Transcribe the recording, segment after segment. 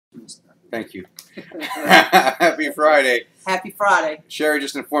Thank you. Happy Friday. Happy Friday. Sherry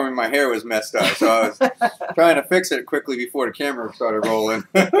just informed me my hair was messed up, so I was trying to fix it quickly before the camera started rolling.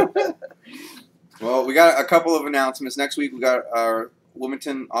 Well, we got a couple of announcements. Next week, we got our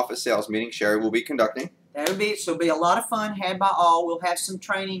Wilmington office sales meeting. Sherry will be conducting. That'll be, so it'll be a lot of fun had by all. We'll have some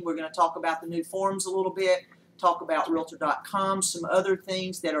training. We're going to talk about the new forums a little bit, talk about Realtor.com, some other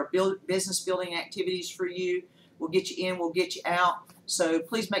things that are business building activities for you. We'll get you in, we'll get you out. So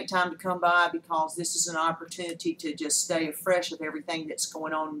please make time to come by, because this is an opportunity to just stay afresh of everything that's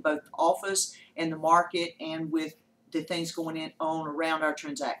going on in both the office and the market, and with the things going on around our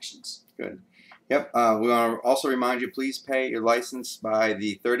transactions. Good. Yep. We want to also remind you, please pay your license by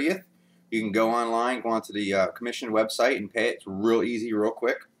the 30th. You can go online, go onto the commission website and pay it. It's real easy, real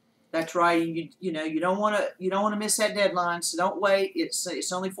quick. That's right. You know, you don't want to miss that deadline. So don't wait.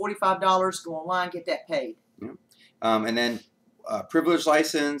 It's only $45. Go online, get that paid. Yep. And then privilege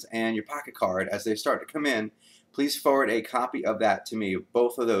license and your pocket card, as they start to come in, please forward a copy of that to me,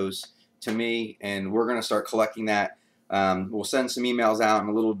 both of those to me, and we're going to start collecting that. We'll send some emails out in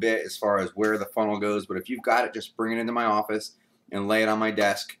a little bit as far as where the funnel goes, but if you've got it, just bring it into my office and lay it on my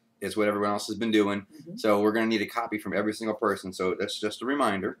desk. Is what everyone else has been doing. So we're going to need a copy from every single person, so that's just a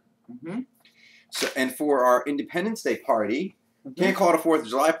reminder. So, and for our Independence Day party, can't call it a 4th of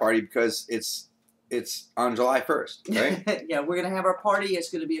July party because it's on July 1st, right? Yeah, we're going to have our party. It's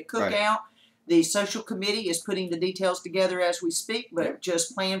going to be a cookout. Right. The social committee is putting the details together as we speak, but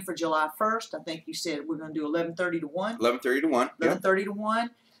just plan for July 1st. I think you said we're going to do 11:30 to 1. 11:30 to 1. 11:30 to 1.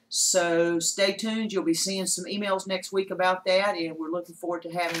 So stay tuned. You'll be seeing some emails next week about that, and we're looking forward to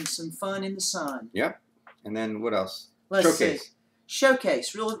having some fun in the sun. Yep. And then what else? Showcase.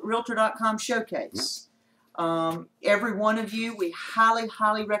 Showcase. Realtor.com Showcase. Yep. Every one of you, we highly,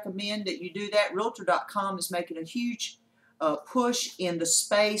 highly recommend that you do that. Realtor.com is making a huge push in the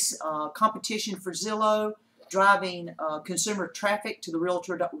space, competition for Zillow, driving consumer traffic to the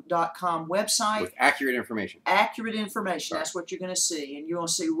Realtor.com website. With accurate information. Accurate information. That's what you're going to see. And you're going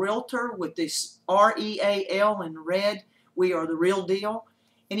to see Realtor with this R-E-A-L in red. We are the real deal.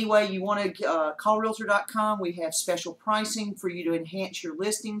 Anyway, you want to call Realtor.com. We have special pricing for you to enhance your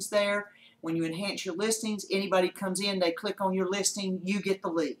listings there. When you enhance your listings, anybody comes in, they click on your listing, you get the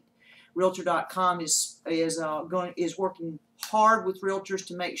lead. Realtor.com is working hard with realtors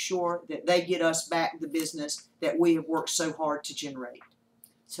to make sure that they get us back the business that we have worked so hard to generate.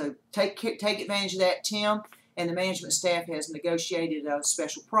 So take advantage of that. Tim and the management staff has negotiated a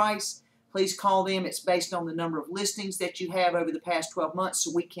special price. Please call them. It's based on the number of listings that you have over the past 12 months,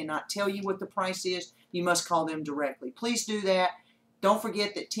 so we cannot tell you what the price is. You must call them directly. Please do that. Don't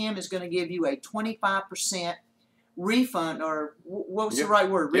forget that Tim is going to give you a 25% refund, or what's the right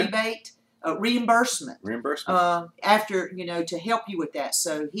word? Rebate? Reimbursement. After, to help you with that.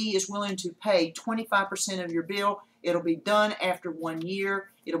 So he is willing to pay 25% of your bill. It'll be done after 1 year.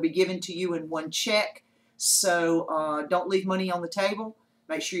 It'll be given to you in one check. So don't leave money on the table.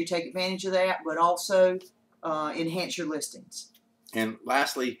 Make sure you take advantage of that, but also enhance your listings. And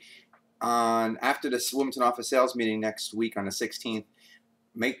lastly, after this Wilmington office sales meeting next week on the 16th,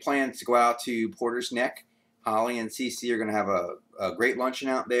 make plans to go out to Porter's Neck. Holly and Cece are going to have a great luncheon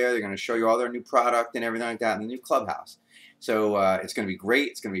out there. They're going to show you all their new product and everything like that in the new clubhouse. So it's going to be great.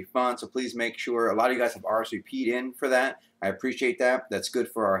 It's going to be fun. So please make sure. A lot of you guys have RSVP'd in for that. I appreciate that. That's good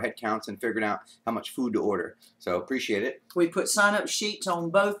for our head counts and figuring out how much food to order. So appreciate it. We put sign-up sheets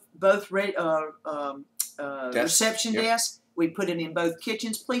on both reception desks. We put it in both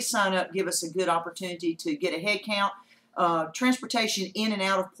kitchens. Please sign up. Give us a good opportunity to get a head count. Transportation in and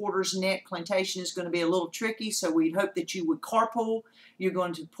out of Porter's Neck Plantation is going to be a little tricky, so we'd hope that you would carpool. You're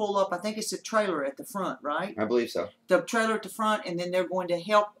going to pull up, I think it's a trailer at the front, right? I believe so. The trailer at the front, and then they're going to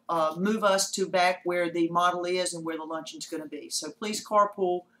help move us to back where the model is and where the luncheon's going to be. So please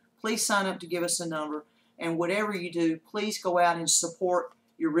carpool. Please sign up to give us a number. And whatever you do, please go out and support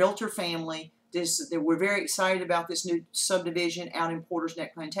your realtor family. We're very excited about this new subdivision out in Porter's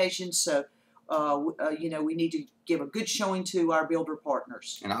Neck Plantation, so we need to give a good showing to our builder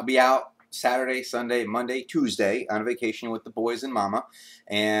partners. And I'll be out Saturday, Sunday, Monday, Tuesday on vacation with the boys and Mama.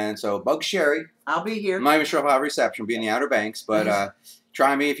 And so bug Sherry. I'll be here. I'm not even sure if I'll have reception. I'll be in the Outer Banks, but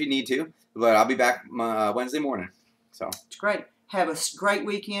try me if you need to. But I'll be back Wednesday morning. So it's great. Have a great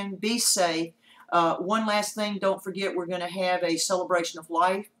weekend. Be safe. One last thing. Don't forget, we're going to have a celebration of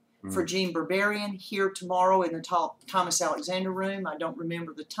life for Gene Berberian here tomorrow in the Thomas Alexander Room. I don't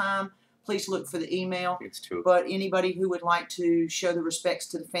remember the time. Please look for the email. It's true. But anybody who would like to show the respects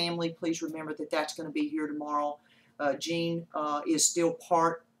to the family, please remember that that's going to be here tomorrow. Gene is still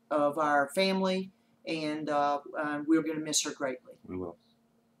part of our family, and we're going to miss her greatly. We will.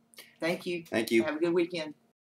 Thank you. Thank you. Have a good weekend.